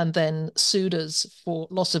 and then sued us for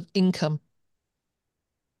loss of income.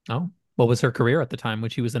 Oh, what was her career at the time when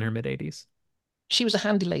she was in her mid-80s? She was a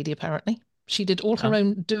handy lady, apparently. She did all her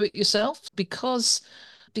own do-it-yourself because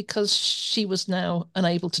she was now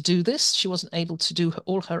unable to do this. She wasn't able to do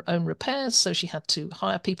all her own repairs, so she had to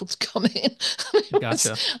hire people to come in.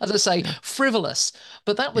 Gotcha. As I say, frivolous.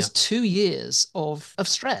 But that was 2 years of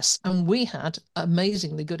stress, and we had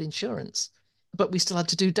amazingly good insurance, but we still had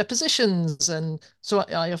to do depositions. And so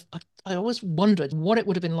I always wondered what it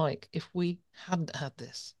would have been like if we hadn't had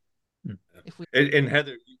this. And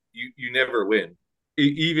Heather, you never win,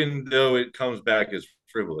 even though it comes back as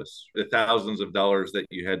frivolous. The thousands of dollars that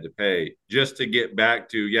you had to pay just to get back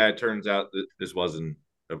to, it turns out that this wasn't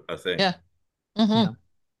a thing. Yeah. Mm-hmm.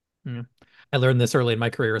 Yeah. I learned this early in my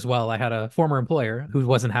career as well. I had a former employer who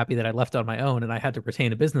wasn't happy that I left on my own, and I had to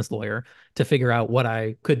retain a business lawyer to figure out what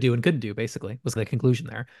I could do and couldn't do, basically, was the conclusion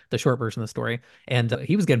there, the short version of the story. And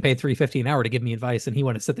he was getting paid $3.50 an hour to give me advice, and he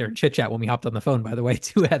wanted to sit there and chit chat when we hopped on the phone, by the way,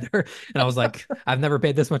 too, Heather. And I was like, I've never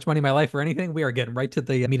paid this much money in my life for anything. We are getting right to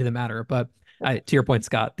the meat of the matter. But to your point,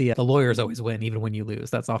 Scott, the lawyers always win, even when you lose.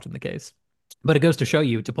 That's often the case. But it goes to show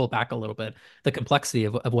you, to pull back a little bit, the complexity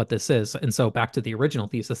of what this is. And so back to the original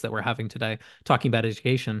thesis that we're having today, talking about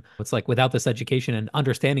education, it's like without this education and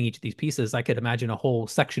understanding each of these pieces, I could imagine a whole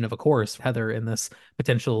section of a course, Heather, in this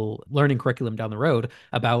potential learning curriculum down the road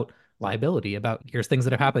about liability, about here's things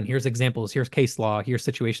that have happened, here's examples, here's case law, here's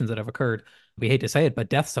situations that have occurred. We hate to say it, but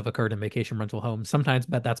deaths have occurred in vacation rental homes sometimes,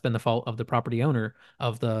 but that's been the fault of the property owner,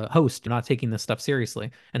 of the host, not taking this stuff seriously.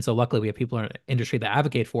 And so luckily we have people in the industry that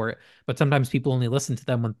advocate for it, but sometimes people only listen to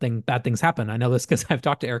them when bad things happen. I know this because I've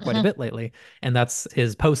talked to Eric quite a bit lately, and that's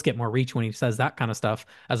his posts get more reach when he says that kind of stuff,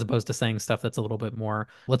 as opposed to saying stuff that's a little bit more,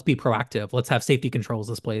 let's be proactive, let's have safety controls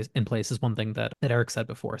in place is one thing that Eric said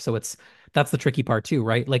before. So that's the tricky part too,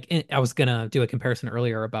 right? Like I was gonna do a comparison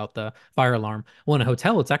earlier about the fire alarm. Well, in a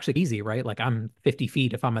hotel, it's actually easy, right? Like I'm 50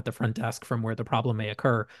 feet if I'm at the front desk from where the problem may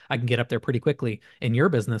occur. I can get up there pretty quickly. In your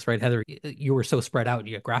business, right, Heather, you were so spread out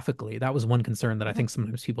geographically. That was one concern that I think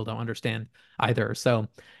sometimes people don't understand either. So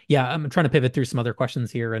yeah, I'm trying to pivot through some other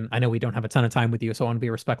questions here. And I know we don't have a ton of time with you, so I want to be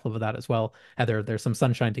respectful of that as well. Heather, there's some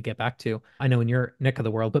sunshine to get back to, I know, in your neck of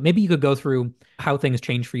the world, but maybe you could go through how things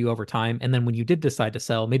changed for you over time. And then when you did decide to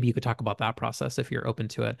sell, maybe you could talk about that process if you're open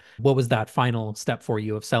to it. What was that final step for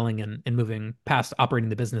you of selling and moving past operating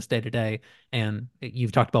the business day to day? And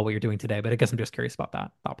you've talked about what you're doing today, but I guess I'm just curious about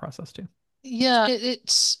that thought process too. Yeah,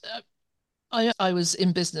 it's I was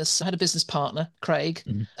in business. I had a business partner, Craig,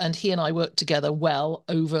 and he and I worked together well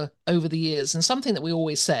over the years. And something that we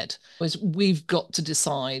always said was we've got to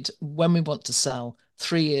decide when we want to sell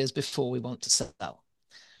 3 years before we want to sell.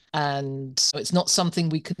 And it's not something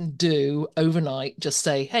we can do overnight, just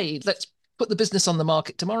say, hey, let's put the business on the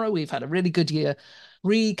market tomorrow. We've had a really good year.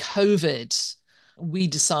 Re-COVID, we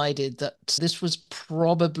decided that this was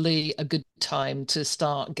probably a good time to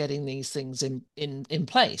start getting these things in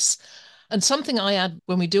place. And something I add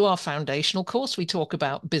when we do our foundational course, we talk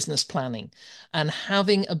about business planning and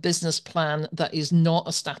having a business plan that is not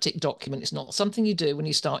a static document. It's not something you do when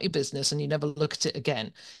you start your business and you never look at it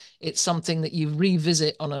again. It's something that you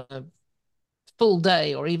revisit on a full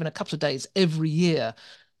day or even a couple of days every year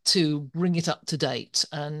to bring it up to date.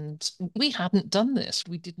 And we hadn't done this.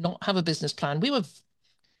 We did not have a business plan.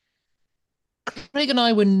 Craig and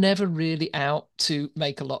I were never really out to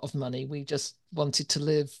make a lot of money. We just wanted to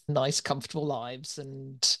live nice, comfortable lives.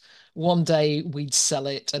 And one day we'd sell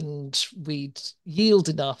it and we'd yield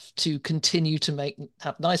enough to continue to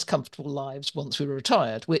have nice, comfortable lives once we were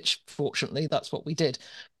retired, which fortunately that's what we did.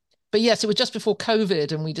 But yes, it was just before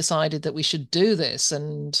COVID and we decided that we should do this.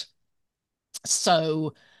 And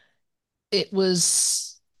so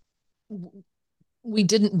we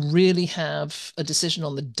didn't really have a decision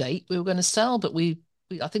on the date we were going to sell, but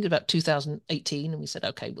I think about 2018, and we said,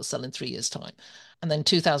 okay, we'll sell in 3 years' time. And then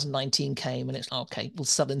 2019 came, and it's okay, we'll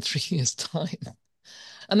sell in 3 years' time.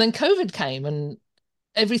 And then COVID came, and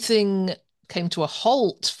everything came to a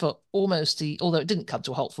halt for although it didn't come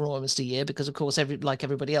to a halt for almost a year, because of course, like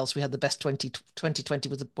everybody else, we had the best 2020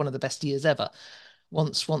 was one of the best years ever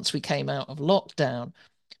once we came out of lockdown.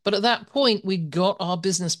 But at that point, we got our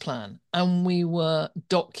business plan and we were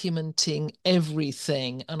documenting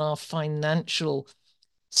everything, and our financial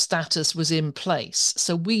status was in place.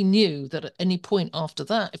 So we knew that at any point after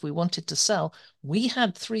that, if we wanted to sell, we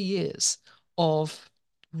had 3 years of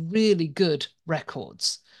really good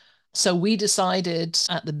records. So we decided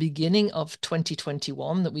at the beginning of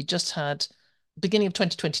 2021 that beginning of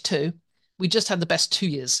 2022, we just had the best 2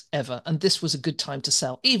 years ever. And this was a good time to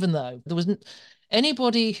sell, even though there wasn't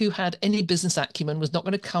anybody who had any business acumen was not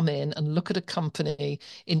going to come in and look at a company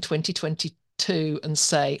in 2022 and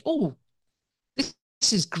say, oh, this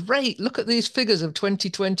is great. Look at these figures of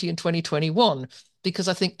 2020 and 2021, because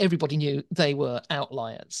I think everybody knew they were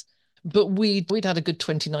outliers. But we'd had a good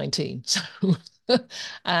 2019. So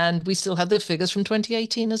and we still had the figures from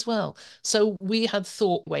 2018 as well. So we had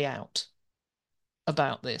thought way out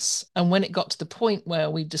about this. And when it got to the point where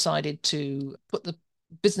we decided to put the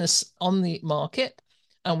business on the market,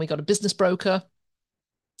 and we got a business broker,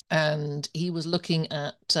 and he was looking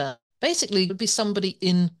at basically it would be somebody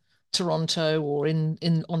in Toronto or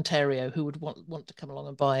in Ontario who would want to come along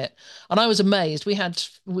and buy it. And I was amazed.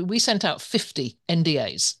 We sent out 50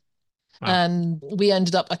 NDAs. Wow. And we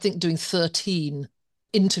ended up, I think, doing 13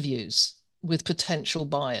 interviews with potential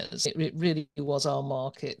buyers. It really was our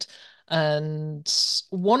market. And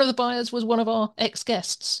one of the buyers was one of our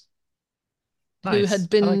ex-guests who Nice. had I like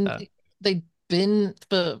been, that. they'd been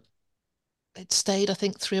for, they'd stayed, I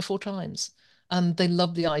think, 3 or 4 times, and they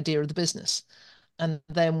loved the idea of the business. And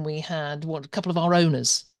then we had a couple of our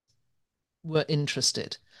owners were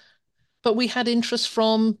interested, but we had interest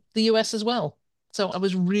from the US as well. So I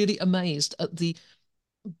was really amazed at the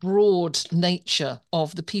broad nature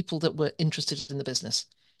of the people that were interested in the business.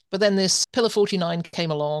 But then this Pillar 49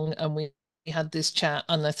 came along, and we had this chat,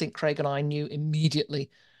 and I think Craig and I knew immediately.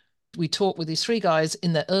 We talked with these 3 guys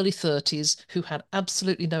in their early 30s who had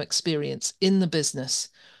absolutely no experience in the business,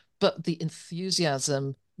 but the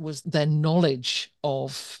enthusiasm was their knowledge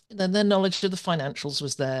of the financials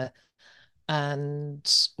was there.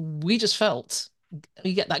 And we just felt,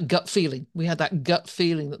 you get that gut feeling. We had that gut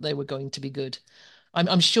feeling that they were going to be good.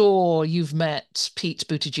 I'm sure you've met Pete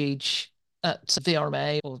Buttigieg at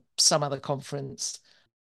VRMA or some other conference,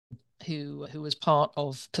 who was part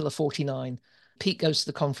of Pillar 49. Pete goes to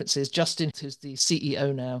the conferences. Justin, who's the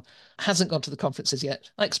CEO now, hasn't gone to the conferences yet.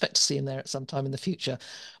 I expect to see him there at some time in the future.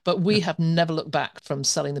 But we have never looked back from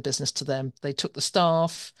selling the business to them. They took the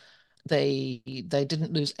staff. They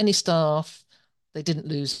didn't lose any staff. They didn't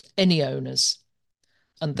lose any owners.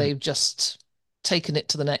 And they've just taken it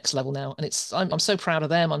to the next level now. And I'm so proud of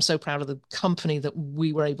them. I'm so proud of the company that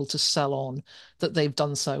we were able to sell on, that they've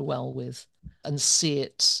done so well with, and see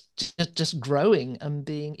it just growing and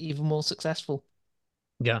being even more successful.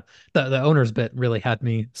 Yeah, the owner's bit really had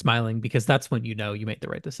me smiling, because that's when you know you made the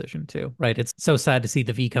right decision too, right? It's so sad to see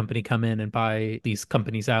the V company come in and buy these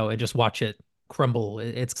companies out and just watch it crumble.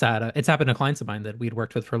 It's sad. It's happened to clients of mine that we'd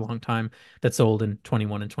worked with for a long time that sold in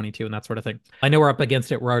 21 and 22 and that sort of thing. I know we're up against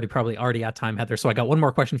it. We're probably already at time, Heather. So I got one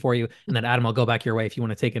more question for you, and then Adam, I'll go back your way if you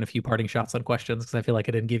want to take in a few parting shots on questions, because I feel like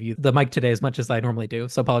I didn't give you the mic today as much as I normally do.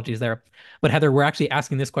 So apologies there. But Heather, we're actually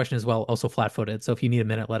asking this question as well, also flat-footed. So if you need a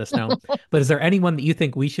minute, let us know. But is there anyone that you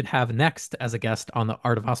think we should have next as a guest on the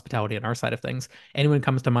art of hospitality on our side of things? Anyone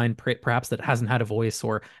comes to mind perhaps that hasn't had a voice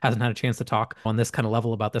or hasn't had a chance to talk on this kind of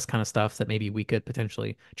level about this kind of stuff that maybe we could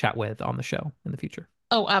potentially chat with on the show in the future?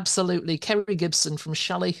 Oh, absolutely. Kerry Gibson from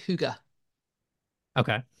Chalet Huga.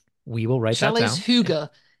 Okay. We will write that Chalets down. Huga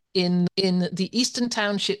in the eastern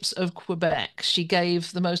townships of Quebec. She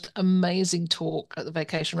gave the most amazing talk at the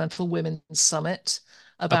Vacation Rental Women's Summit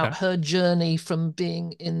about her journey from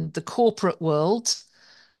being in the corporate world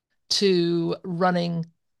to running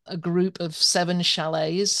a group of 7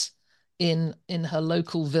 chalets in her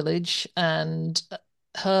local village, and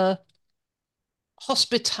her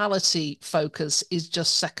hospitality focus is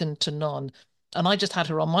just second to none. And I just had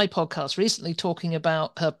her on my podcast recently talking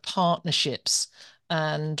about her partnerships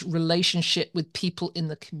and relationship with people in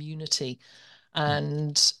the community.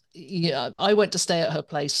 And I went to stay at her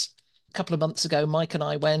place a couple of months ago. Mike and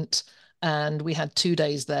I went, and we had 2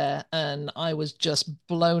 days there, and I was just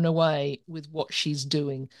blown away with what she's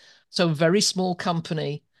doing. So very small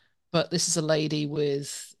company, but this is a lady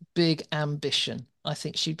with big ambition. I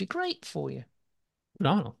think she'd be great for you.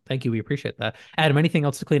 No, thank you. We appreciate that. Adam, anything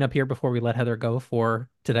else to clean up here before we let Heather go for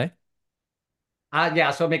today? Yeah,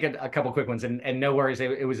 so I'll make a couple quick ones, and no worries.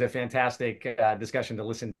 It was a fantastic discussion to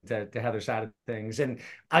listen to Heather's side of things. And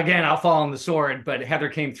again, I'll fall on the sword, but Heather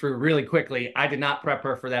came through really quickly. I did not prep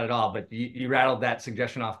her for that at all, but you rattled that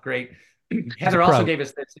suggestion off great. Heather also gave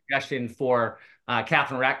us the suggestion for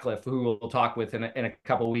Catherine Ratcliffe, who we'll talk with in a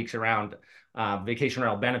couple of weeks around vacation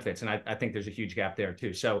rental benefits. And I think there's a huge gap there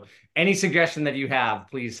too. So any suggestion that you have,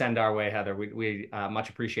 please send our way, Heather. We much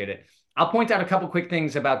appreciate it. I'll point out a couple quick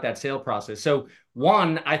things about that sale process. So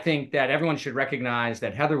one, I think that everyone should recognize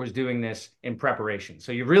that Heather was doing this in preparation.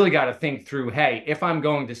 So you really got to think through, hey, if I'm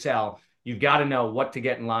going to sell, you've got to know what to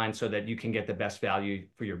get in line so that you can get the best value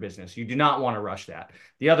for your business. You do not want to rush that.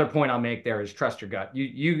 The other point I'll make there is trust your gut.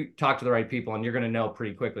 You talk to the right people, and you're going to know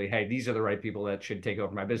pretty quickly, hey, these are the right people that should take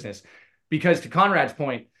over my business. Because to Conrad's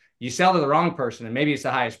point, you sell to the wrong person, and maybe it's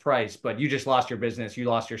the highest price, but you just lost your business, you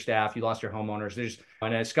lost your staff, you lost your homeowners.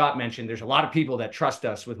 And as Scott mentioned, there's a lot of people that trust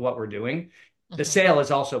us with what we're doing. The sale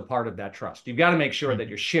is also part of that trust. You've got to make sure that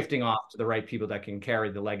you're shifting off to the right people that can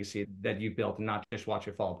carry the legacy that you've built and not just watch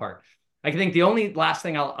it fall apart. I think the only last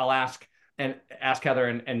thing I'll ask Heather,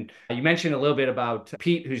 and you mentioned a little bit about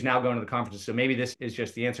Pete, who's now going to the conferences. So maybe this is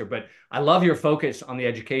just the answer, but I love your focus on the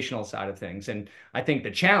educational side of things. And I think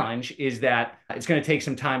the challenge is that it's going to take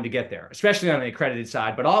some time to get there, especially on the accredited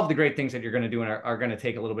side. But all of the great things that you're going to do are going to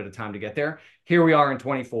take a little bit of time to get there. Here we are in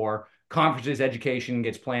 24. Conferences, education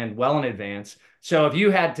gets planned well in advance. So if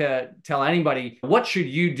you had to tell anybody, what should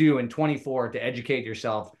you do in 24 to educate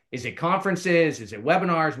yourself? Is it conferences? Is it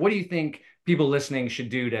webinars? What do you think people listening should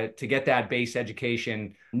do to get that base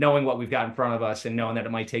education, knowing what we've got in front of us and knowing that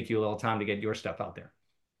it might take you a little time to get your stuff out there?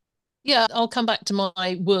 Yeah, I'll come back to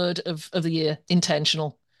my word of the year: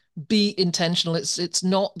 intentional. Be intentional. It's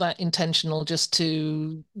not that intentional just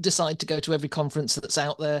to decide to go to every conference that's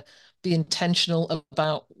out there. Be intentional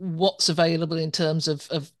about what's available in terms of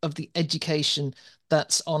the education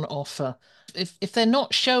that's on offer. If they're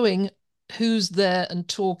not showing who's there and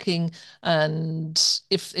talking, and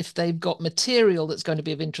if they've got material that's going to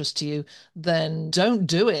be of interest to you, then don't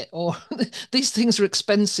do it. Or these things are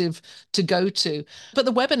expensive to go to. But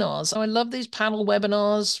the webinars, I love these panel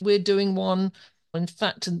webinars. We're doing one, in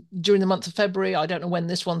fact, during the month of February. I don't know when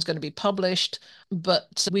this one's going to be published,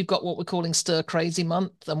 but we've got what we're calling Stir Crazy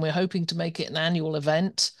Month, and we're hoping to make it an annual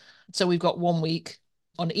event. So we've got 1 week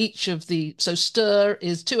on each of the, so Stir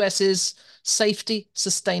is 2 S's: safety,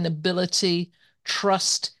 sustainability,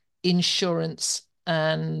 trust, insurance,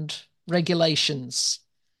 and regulations.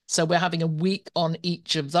 So we're having a week on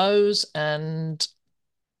each of those, and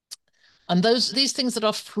these things that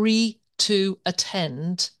are free to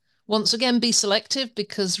attend. Once again, be selective,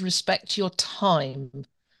 because respect your time.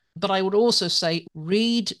 But I would also say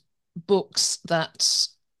read books that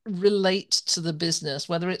relate to the business,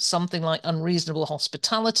 whether it's something like Unreasonable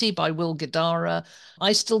Hospitality by Will Guidara.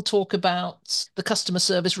 I still talk about The Customer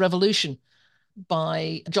Service Revolution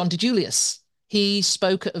by John DeJulius. He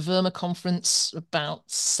spoke at a Verma conference about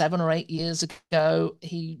 7 or 8 years ago.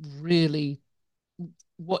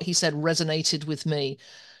 What he said resonated with me.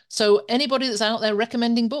 So anybody that's out there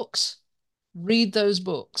recommending books, read those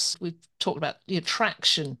books. We've talked about the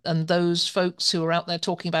attraction, and those folks who are out there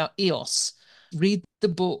talking about EOS. Read the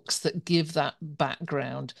books that give that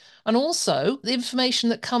background. And also the information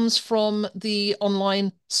that comes from the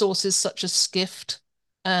online sources such as Skift.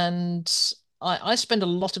 And I spend a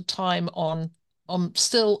lot of time on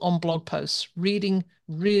blog posts, reading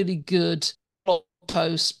really good blog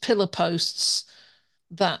posts, pillar posts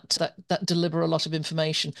that deliver a lot of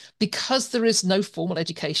information. Because there is no formal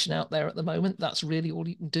education out there at the moment, that's really all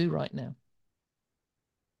you can do right now.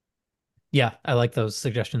 Yeah, I like those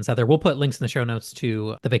suggestions, Heather. We'll put links in the show notes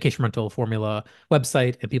to the Vacation Rental Formula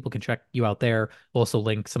website, and people can check you out there. We'll also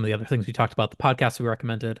link some of the other things we talked about, the podcast we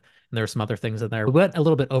recommended, and there are some other things in there. We went a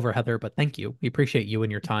little bit over, Heather, but thank you. We appreciate you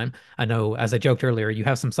and your time. I know, as I joked earlier, you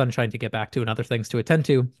have some sunshine to get back to and other things to attend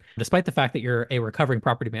to. Despite the fact that you're a recovering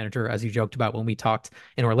property manager, as you joked about when we talked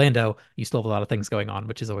in Orlando, you still have a lot of things going on,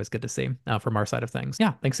 which is always good to see from our side of things.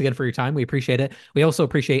 Yeah, thanks again for your time. We appreciate it. We also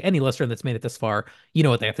appreciate any listener that's made it this far. You know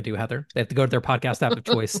what they have to do, Heather. They have to go to their podcast app of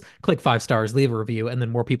choice, click 5 stars, leave a review, and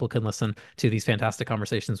then more people can listen to these fantastic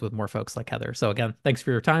conversations with more folks like Heather. So again, thanks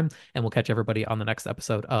for your time, and we'll catch everybody on the next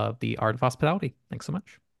episode of The Art of Hospitality. Thanks so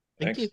much. Thank you.